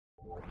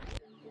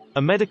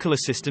A medical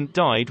assistant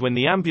died when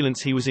the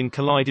ambulance he was in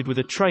collided with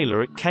a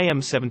trailer at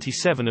km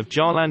 77 of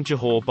Jalan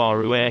Johor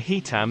Baru-Ayer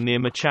Hitam near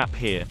Machap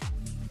here.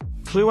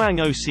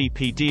 Kluang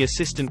OCPD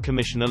Assistant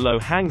Commissioner Loh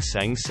Hang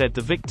Seng said the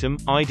victim,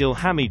 Aidil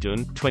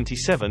Hamidun,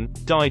 27,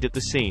 died at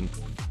the scene.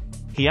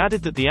 He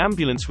added that the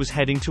ambulance was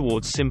heading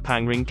towards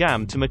Simpang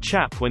Ringgam to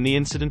Machap when the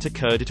incident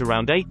occurred at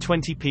around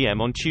 8:20 p.m.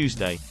 on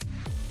Tuesday.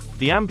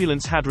 The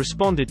ambulance had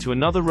responded to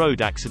another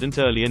road accident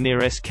earlier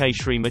near SK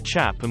Sri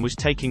Machap and was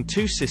taking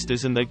two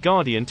sisters and their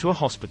guardian to a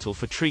hospital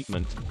for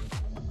treatment.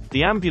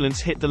 The ambulance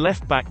hit the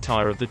left back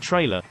tire of the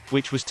trailer,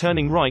 which was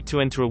turning right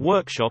to enter a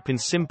workshop in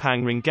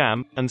Simpang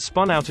Ringgam, and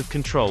spun out of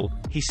control,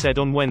 he said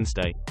on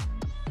Wednesday.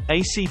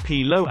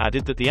 ACP Loh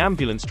added that the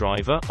ambulance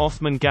driver,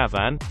 Othman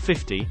Gavan,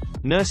 50,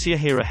 Nursia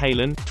Hira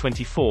Halan,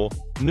 24,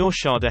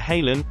 Nurshada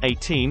Halan,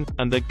 18,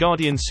 and their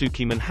guardian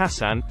Sukiman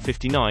Hassan,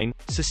 59,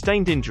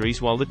 sustained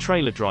injuries while the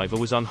trailer driver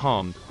was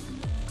unharmed.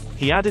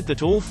 He added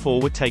that all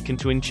four were taken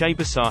to Encik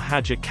Besar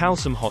Haja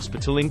Kalsum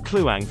Hospital in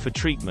Kluang for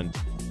treatment.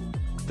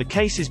 The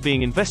case is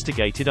being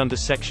investigated under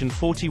Section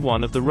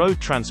 41 of the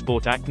Road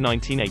Transport Act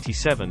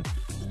 1987.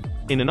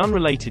 In an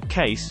unrelated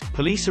case,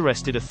 police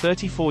arrested a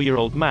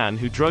 34-year-old man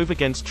who drove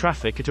against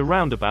traffic at a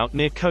roundabout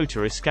near Kota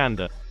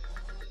Iskandar.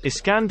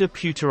 Iskandar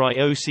Putarai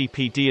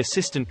OCPD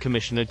Assistant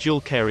Commissioner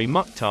Julkhairi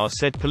Mukhtar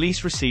said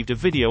police received a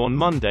video on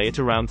Monday at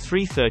around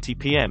 3:30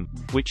 p.m.,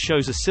 which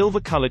shows a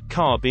silver-colored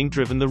car being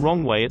driven the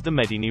wrong way at the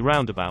Medini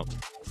roundabout.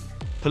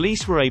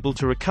 Police were able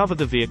to recover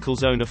the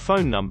vehicle's owner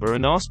phone number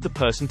and asked the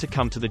person to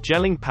come to the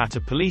Jeling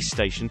Pata police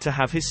station to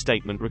have his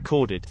statement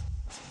recorded.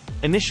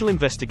 Initial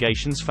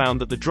investigations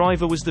found that the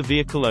driver was the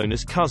vehicle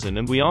owner's cousin,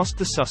 and we asked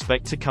the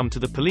suspect to come to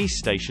the police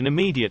station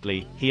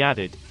immediately, he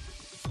added.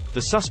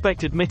 The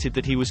suspect admitted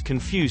that he was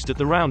confused at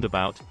the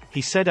roundabout,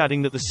 he said,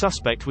 adding that the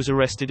suspect was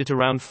arrested at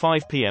around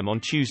 5 p.m. on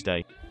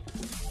Tuesday.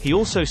 He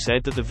also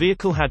said that the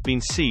vehicle had been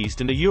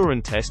seized and a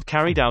urine test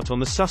carried out on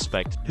the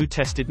suspect, who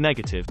tested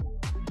negative.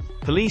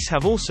 Police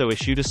have also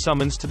issued a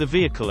summons to the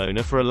vehicle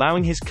owner for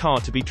allowing his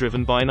car to be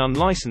driven by an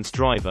unlicensed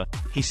driver,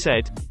 he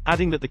said,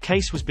 adding that the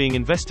case was being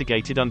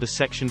investigated under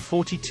Section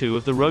 42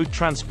 of the Road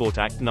Transport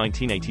Act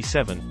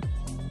 1987.